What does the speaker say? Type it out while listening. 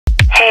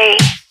Hey,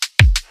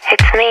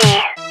 it's me.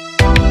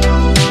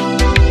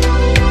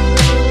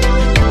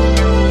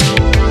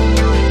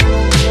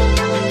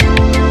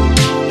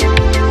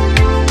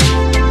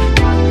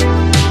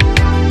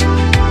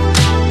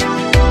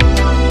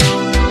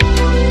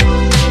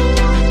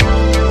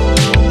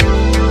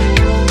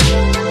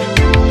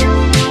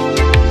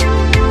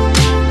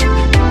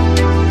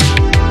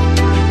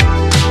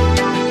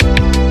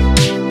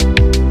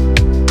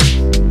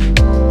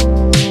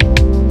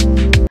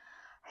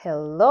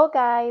 Hello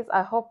guys,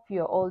 I hope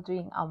you're all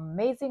doing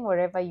amazing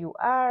wherever you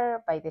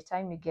are by the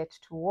time you get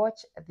to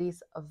watch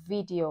this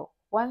video.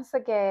 Once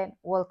again,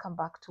 welcome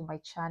back to my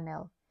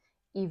channel.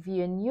 If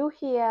you're new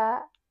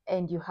here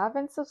and you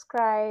haven't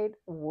subscribed,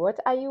 what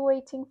are you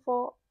waiting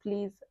for?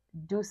 Please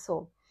do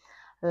so.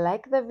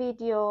 Like the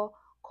video,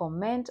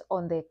 comment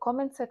on the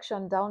comment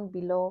section down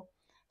below,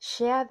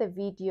 share the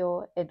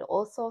video, and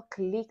also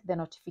click the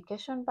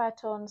notification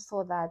button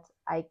so that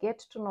I get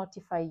to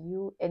notify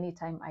you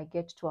anytime I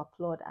get to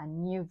upload a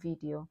new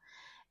video.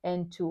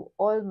 And to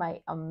all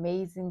my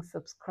amazing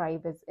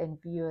subscribers and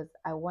viewers,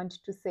 I want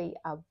to say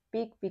a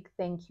big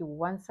thank you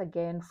once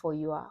again for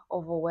your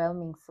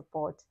overwhelming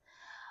support.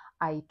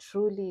 I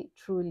truly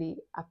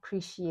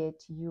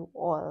appreciate you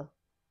all.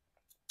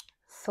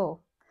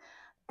 So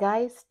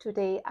guys,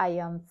 today I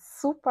am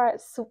super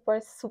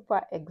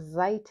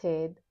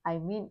excited. I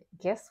mean,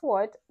 guess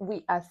what?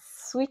 We are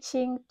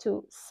switching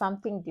to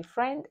something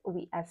different.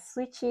 We are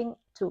switching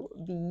to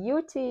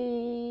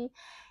beauty.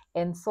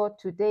 And so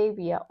today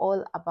we are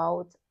all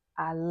about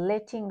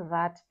letting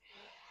that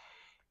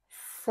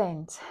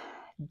scent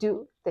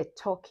do the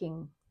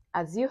talking.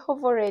 As you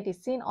have already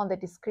seen on the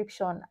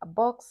description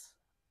box,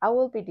 I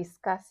will be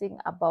discussing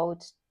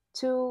about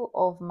two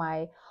of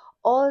my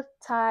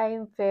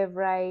all-time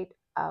favorite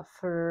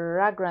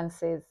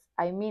fragrances.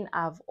 I mean,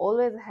 I've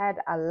always had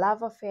a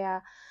love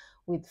affair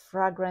with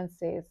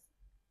fragrances.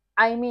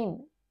 I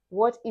mean,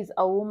 what is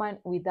a woman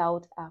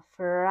without a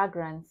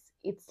fragrance?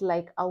 It's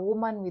like a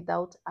woman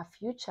without a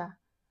future.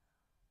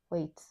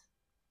 Wait,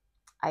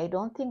 I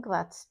don't think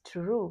that's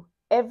true.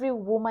 Every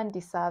woman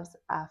deserves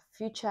a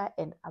future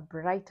and a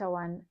brighter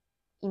one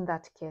in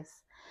that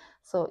case.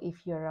 So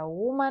if you're a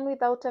woman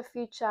without a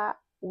future,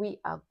 we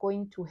are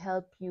going to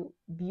help you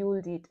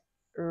build it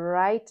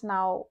right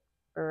now,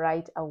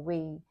 right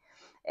away.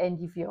 And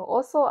if you're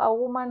also a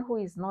woman who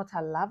is not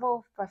a lover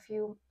of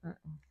perfume,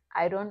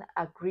 I don't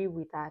agree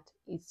with that.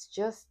 It's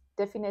just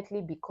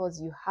definitely because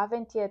you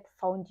haven't yet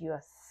found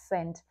your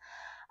scent,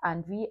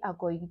 and we are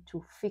going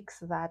to fix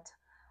that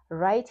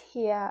right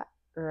here,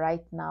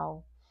 right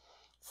now.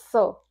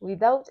 So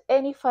without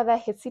any further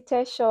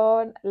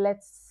hesitation,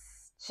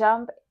 let's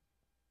jump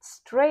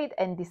straight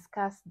and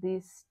discuss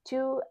these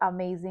two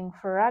amazing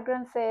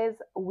fragrances,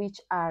 which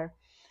are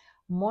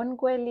Mon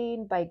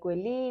Guerlain by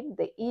Guerlain,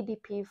 the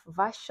EDP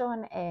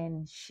version,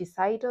 and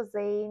Shiseido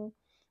Zen,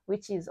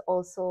 which is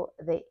also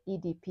the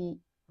EDP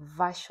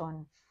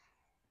version.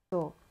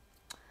 So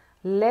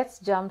let's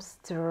jump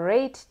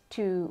straight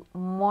to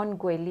Mon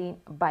Guerlain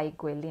by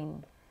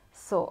Guerlain.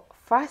 So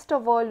first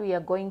of all, we are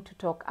going to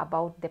talk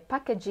about the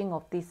packaging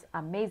of these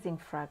amazing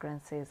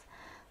fragrances.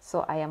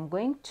 So I am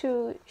going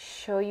to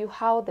show you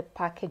how the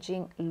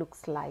packaging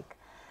looks like.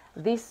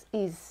 This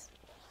is,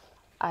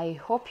 I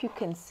hope you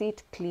can see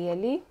it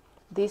clearly.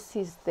 This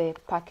is the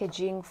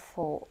packaging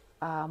for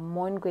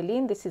Mon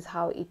Guerlain. This is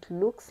how it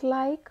looks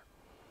like.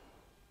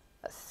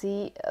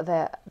 See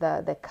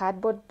the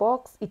cardboard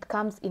box. It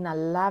comes in a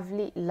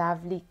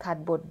lovely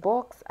cardboard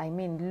box. I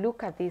mean,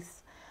 look at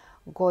this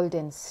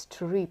golden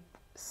strip.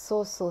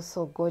 So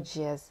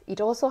gorgeous.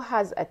 It also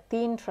has a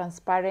thin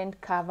transparent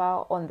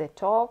cover on the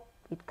top.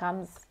 It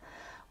comes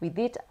with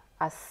it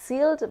as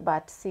sealed,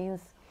 but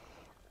since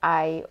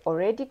I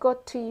already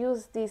got to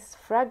use this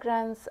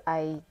fragrance,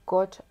 I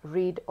got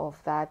rid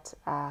of that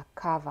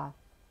cover.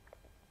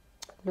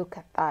 Look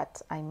at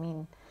that. I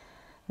mean,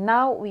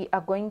 now we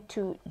are going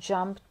to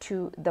jump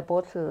to the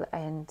bottle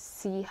and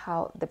see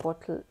how the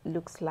bottle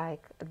looks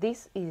like.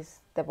 This is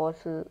the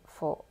bottle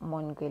for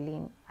Mon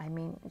Guerlain. I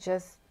mean,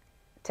 just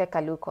take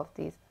a look of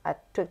this.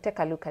 Take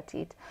a look at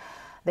it.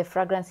 The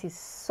fragrance is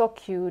so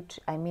cute.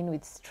 I mean,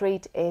 with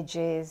straight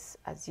edges,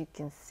 as you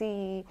can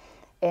see,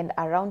 and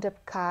a rounded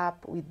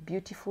cap with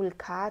beautiful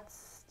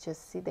cuts.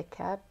 Just see the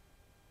cap.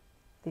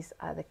 These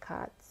are the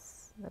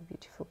cuts, the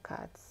beautiful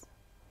cuts.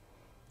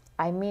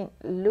 I mean,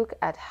 look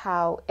at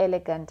how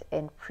elegant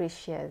and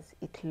precious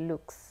it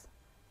looks.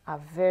 A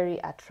very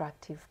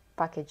attractive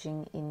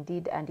packaging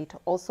indeed, and it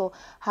also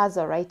has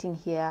a writing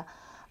here,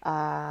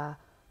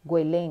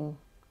 Guerlain,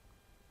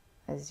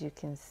 as you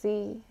can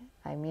see.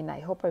 I mean, I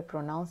hope I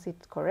pronounce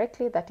it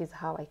correctly. That is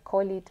how I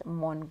call it,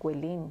 Mon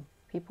Guerlain.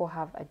 People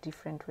have a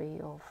different way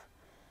of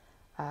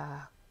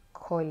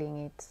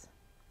calling it.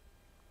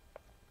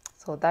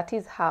 So that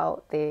is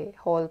how the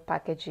whole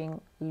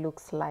packaging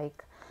looks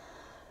like.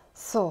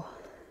 So,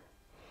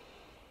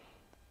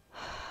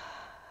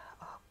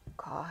 oh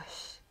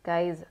gosh,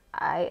 guys,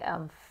 I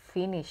am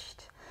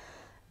finished.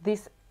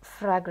 This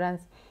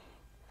fragrance,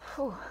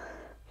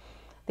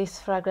 this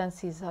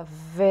fragrance is a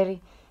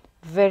very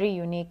Very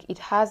unique. It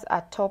has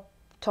a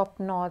top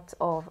note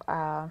of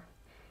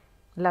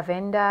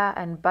lavender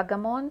and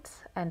bergamot,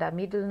 and a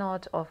middle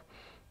note of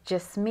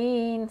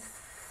jasmine,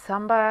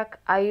 sambac,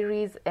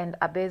 iris, and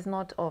a base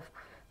note of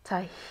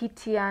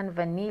Tahitian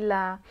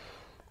vanilla,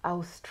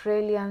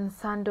 Australian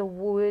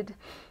sandalwood,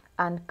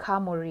 and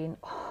camorin.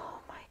 Oh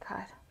my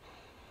god,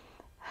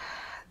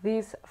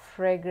 this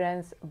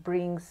fragrance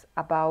brings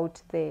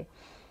about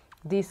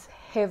this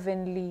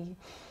heavenly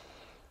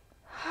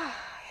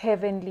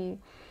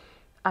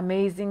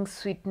amazing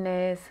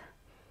sweetness,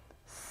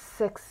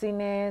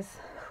 sexiness,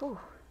 whew,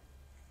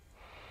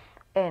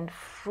 and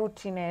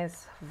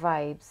fruitiness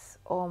vibes.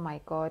 Oh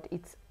my god,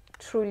 it's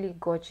truly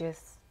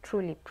gorgeous,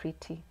 truly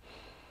pretty.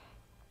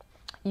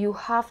 You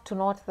have to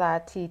note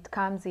that it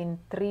comes in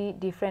 3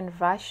 different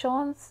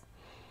versions,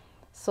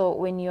 so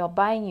when you are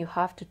buying you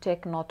have to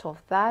take note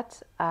of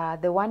that.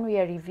 The one we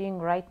are reviewing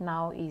right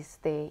now is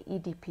the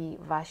EDP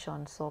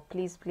version, so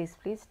please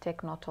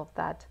take note of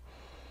that.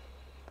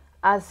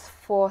 As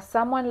for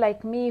someone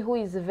like me who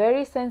is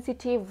very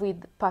sensitive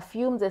with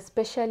perfumes,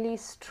 especially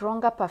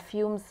stronger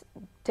perfumes,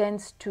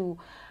 tends to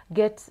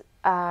get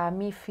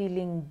me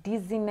feeling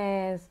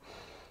dizziness,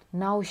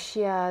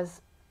 nauseous.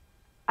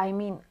 I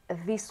mean,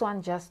 this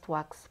one just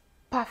works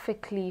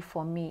perfectly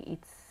for me.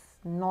 It's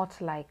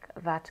not like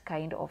that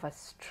kind of a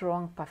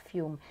strong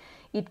perfume.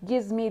 It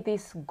gives me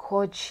this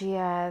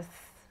gorgeous,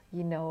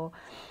 you know,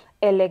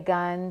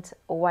 elegant,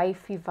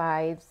 wifey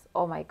vibes.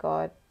 Oh my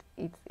god,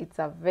 it's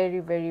a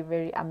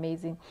very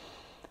amazing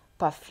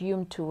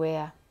perfume to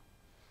wear.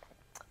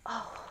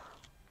 Oh.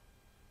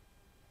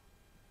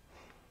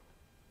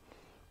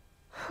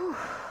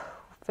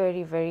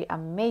 Very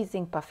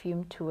amazing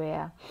perfume to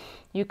wear.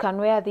 You can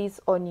wear this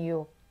on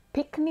your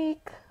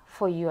picnic,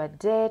 for your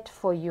date,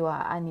 for your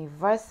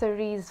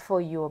anniversaries,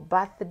 for your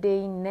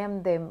birthday,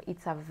 name them.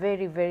 It's a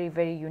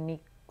very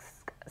unique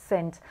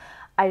scent.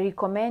 I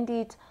recommend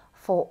it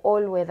for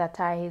all weather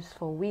types,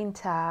 for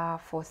winter,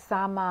 for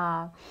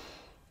summer.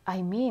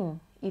 I mean,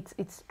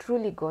 it's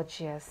truly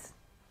gorgeous.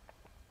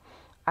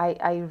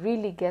 I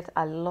really get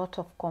a lot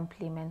of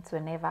compliments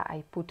whenever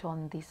I put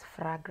on this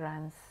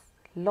fragrance.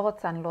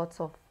 Lots and lots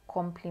of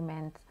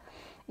compliments.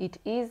 It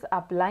is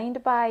a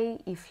blind buy.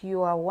 If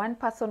you are one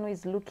person who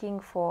is looking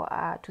for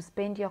to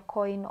spend your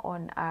coin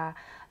on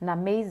an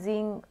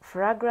amazing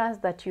fragrance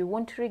that you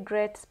won't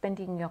regret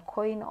spending your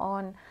coin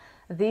on,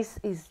 this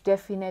is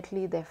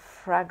definitely the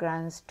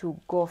fragrance to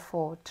go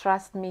for.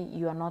 Trust me,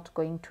 you are not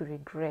going to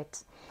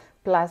regret.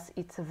 Plus,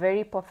 it's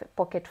very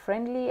pocket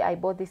friendly. I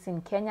bought this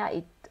in Kenya.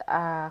 It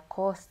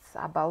costs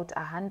about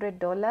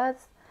 $100,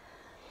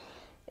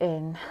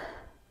 and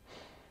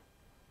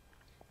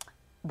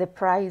the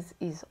price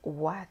is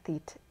worth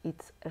it.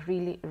 It's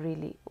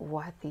really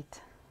worth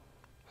it.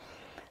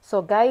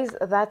 So guys,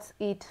 that's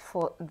it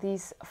for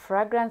this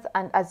fragrance.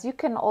 And as you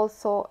can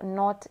also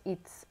note,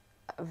 it's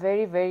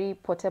very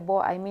portable.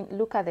 I mean,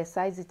 look at the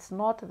size. It's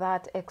not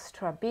that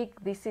extra big.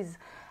 This is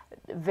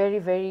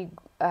very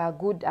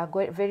good, a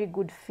very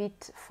good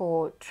fit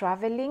for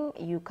traveling.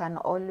 You can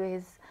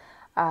always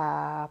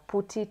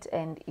put it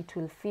and it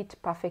will fit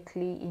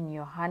perfectly in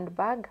your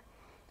handbag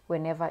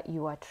whenever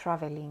you are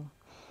traveling.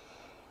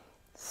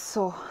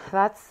 So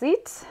that's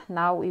it.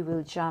 Now we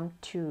will jump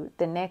to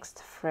the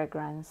next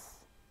fragrance.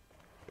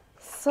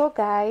 So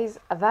guys,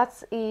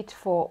 that's it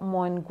for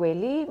Mon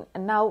Guerlain.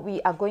 Now we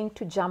are going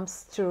to jump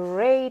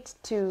straight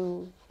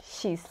to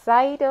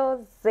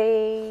Shiseido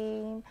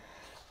Zen,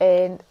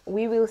 and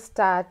we will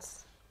start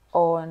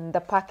on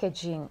the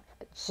packaging.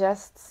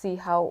 Just see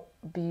how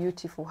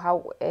beautiful,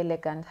 how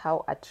elegant,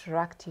 how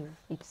attractive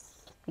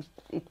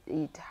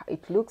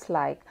it looks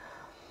like.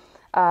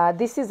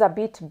 This is a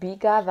bit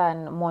bigger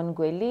than Mon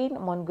Guerlain.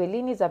 Mon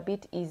Guerlain is a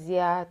bit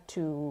easier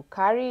to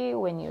carry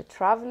when you're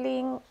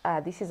traveling.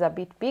 This is a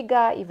bit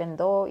bigger, even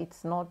though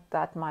it's not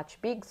that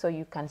much big, so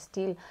it can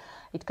still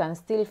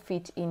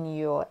fit in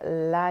your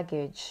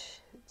luggage.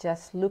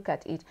 Just look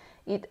at it.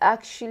 It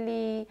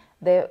actually,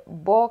 the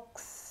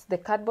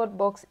cardboard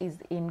box is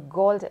in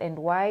gold and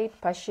white,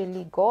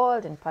 partially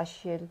gold and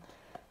partially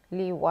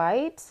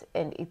white,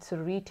 and it's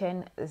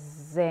written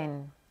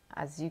Zen,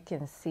 as you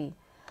can see.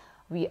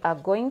 We are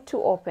going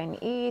to open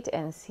it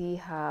and see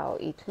how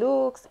it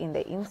looks in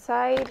the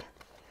inside.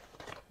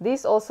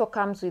 This also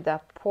comes with a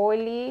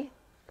poly,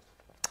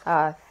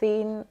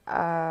 thin,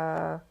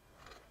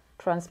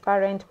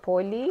 transparent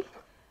poly,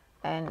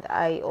 and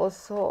I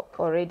also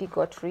already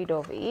got rid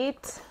of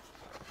it.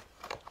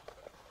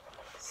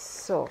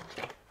 So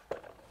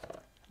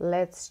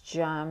let's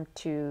jump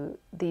to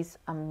this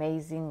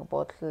amazing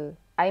bottle.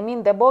 I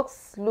mean, the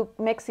box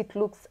makes it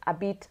looks a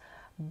bit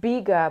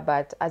bigger,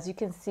 but as you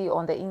can see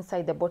on the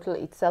inside, the bottle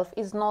itself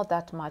is not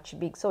that much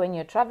big. So when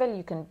you're traveling,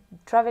 you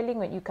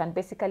can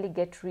basically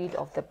get rid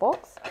of the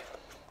box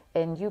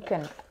and you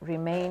can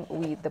remain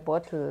with the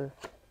bottle.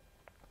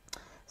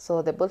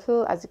 So the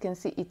bottle, as you can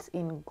see, it's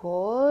in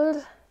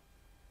gold.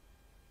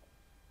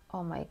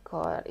 Oh my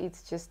god,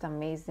 it's just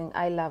amazing.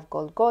 I love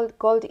gold.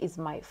 Gold is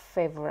my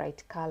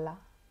favorite color.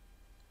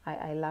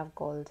 I love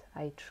gold.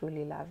 I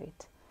truly love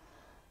it.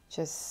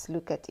 Just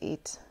look at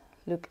it.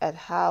 Look at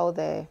how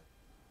the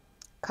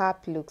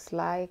cup looks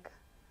like.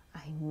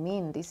 I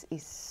mean, this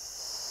is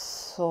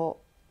so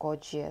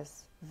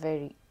gorgeous,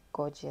 very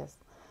gorgeous.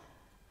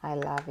 I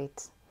love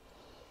it.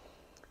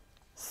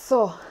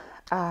 So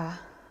oh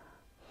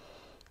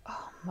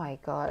my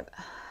god,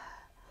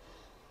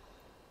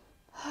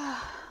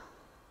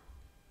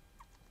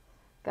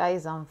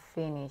 guys, I'm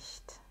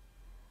finished.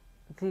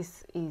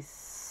 This is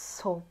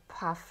so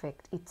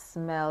perfect. It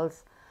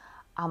smells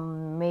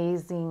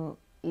amazing.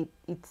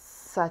 It's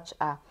such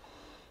a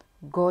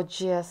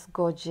gorgeous,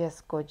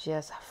 gorgeous,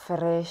 gorgeous,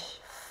 fresh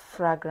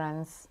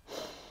fragrance.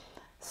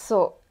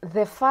 So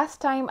the first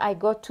time I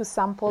got to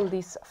sample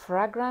this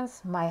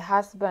fragrance, my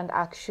husband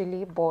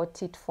actually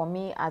bought it for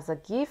me as a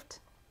gift,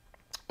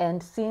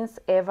 and since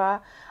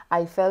ever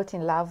I felt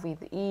in love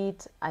with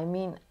it. I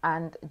mean,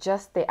 and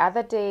just the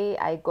other day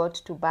I got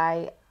to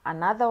buy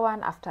another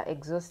one after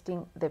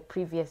exhausting the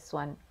previous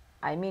one.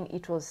 I mean,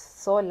 it was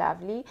so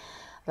lovely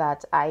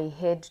that I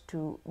had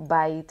to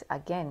buy it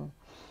again.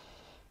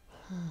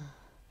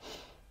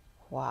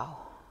 Wow,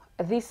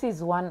 this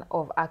is one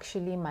of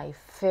actually my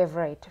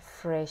favorite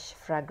fresh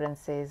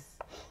fragrances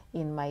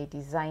in my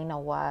designer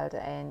world.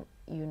 And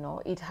you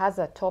know, it has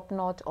a top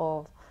note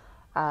of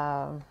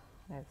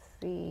let's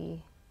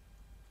see,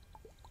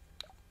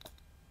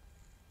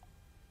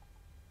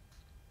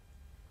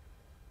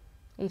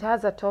 it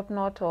has a top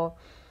note of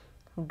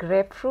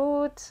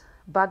grapefruit,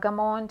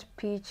 bergamot,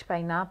 peach,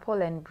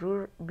 pineapple, and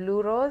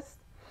blue rose.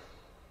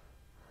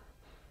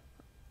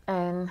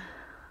 And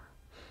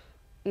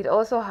it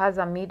also has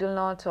a middle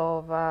note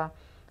of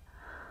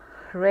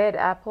red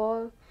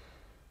apple,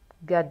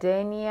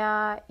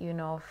 gardenia, you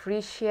know,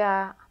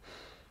 freesia,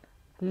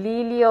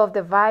 lily of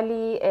the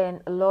valley,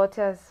 and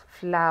lotus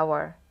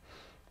flower.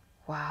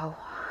 Wow.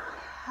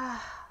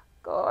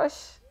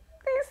 Gosh,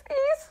 this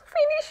is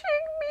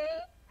finishing me.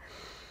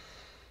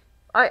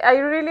 I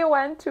really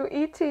want to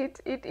eat it.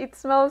 It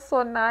smells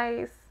so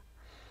nice.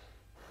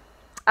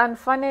 And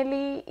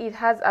finally, it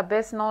has a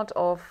base note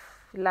of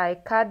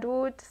like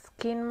cardwood,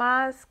 skin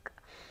mask,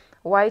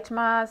 white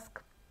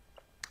mask,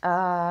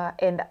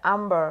 and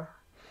amber.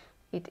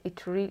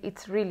 It's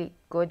really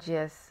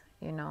gorgeous,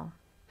 you know.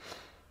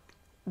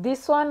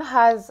 This one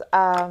has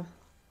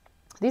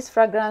this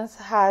fragrance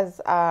has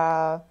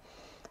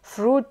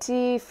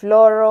fruity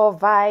floral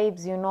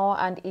vibes, you know,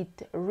 and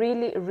it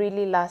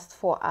really lasts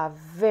for a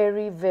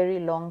very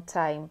long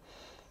time.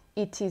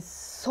 It is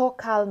so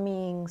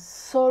calming,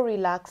 so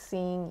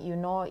relaxing, you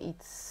know.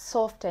 It's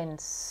soft and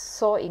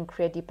so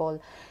incredible.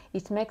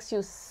 It makes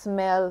you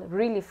smell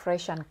really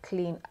fresh and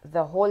clean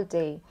the whole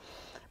day.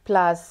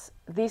 Plus,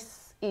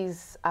 this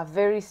is a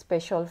very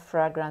special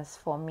fragrance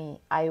for me.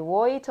 I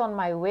wore it on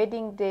my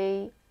wedding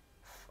day.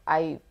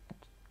 I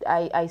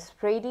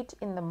sprayed it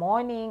in the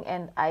morning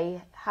and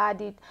I had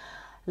it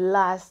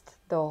last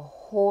the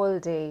whole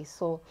day.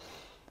 So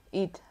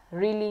it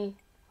really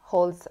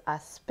holds a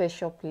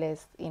special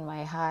place in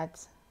my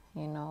heart,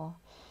 you know.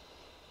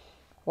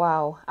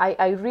 Wow,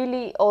 I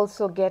really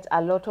also get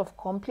a lot of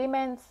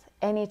compliments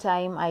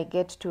anytime I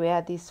get to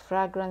wear these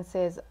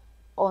fragrances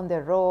on the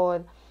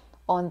road,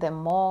 on the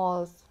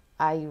malls.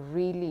 I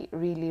really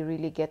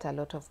get a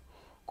lot of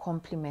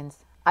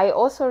compliments. I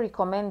also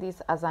recommend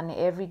this as an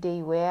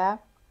everyday wear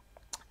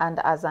and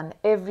as an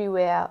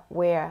everywhere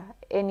wear,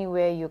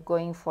 anywhere you're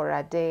going for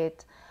a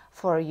date,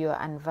 for your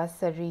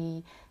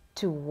anniversary,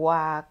 to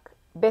work,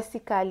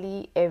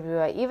 basically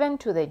everywhere, even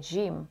to the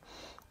gym.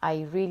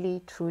 I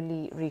really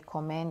truly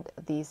recommend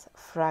these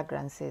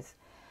fragrances.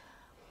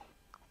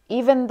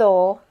 Even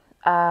though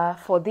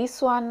for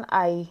this one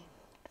I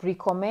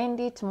recommend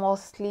it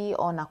mostly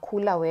on a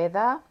cooler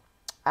weather.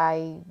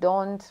 I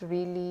don't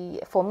really,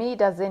 for me it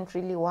doesn't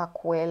really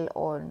work well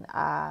on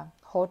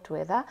hot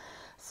weather,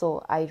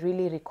 so I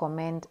really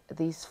recommend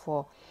this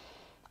for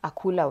a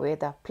cooler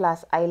weather.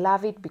 Plus I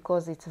love it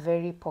because it's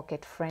very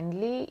pocket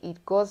friendly.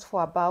 It goes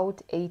for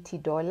about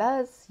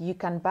 $80. You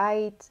can buy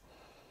it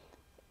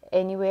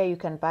anywhere. You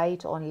can buy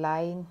it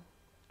online.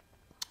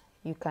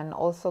 You can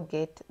also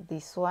get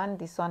this one.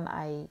 This one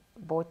I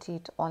bought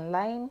it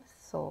online,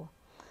 so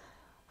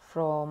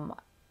from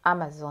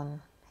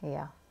Amazon.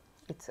 Yeah,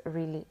 it's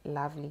really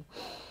lovely.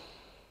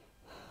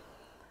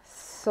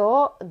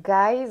 So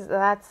guys,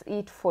 that's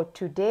it for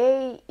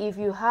today. If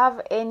you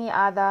have any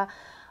other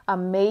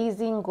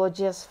amazing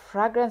gorgeous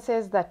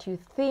fragrances that you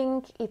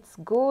think it's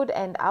good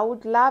and I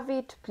would love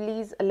it,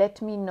 please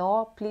let me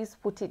know. Please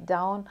put it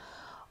down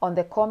on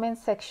the comment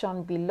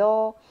section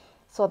below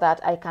so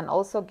that I can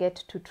also get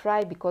to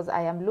try, because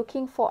I am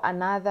looking for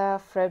another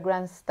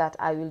fragrance that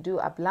I will do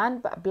a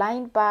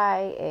blind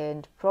buy,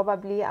 and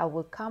probably I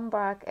will come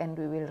back and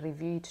we will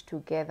review it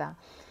together.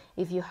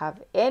 If you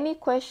have any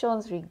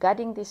questions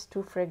regarding these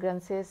two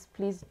fragrances,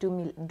 please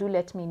do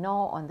let me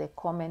know on the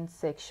comment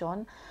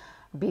section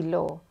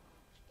below.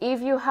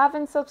 If you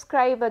haven't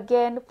subscribed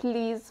again,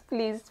 please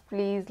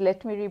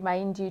let me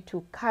remind you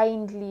to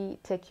kindly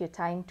take your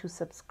time to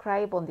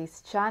subscribe on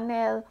this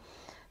channel,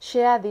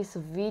 share this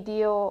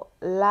video,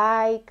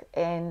 like,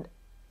 and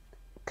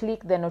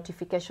click the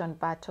notification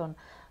button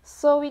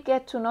so we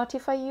get to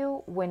notify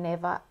you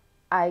whenever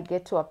I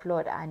get to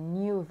upload a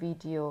new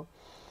video.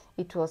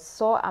 It was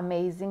so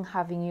amazing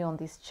having you on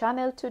this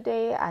channel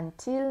today.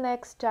 Until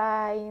next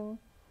time,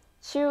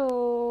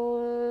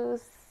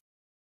 choose.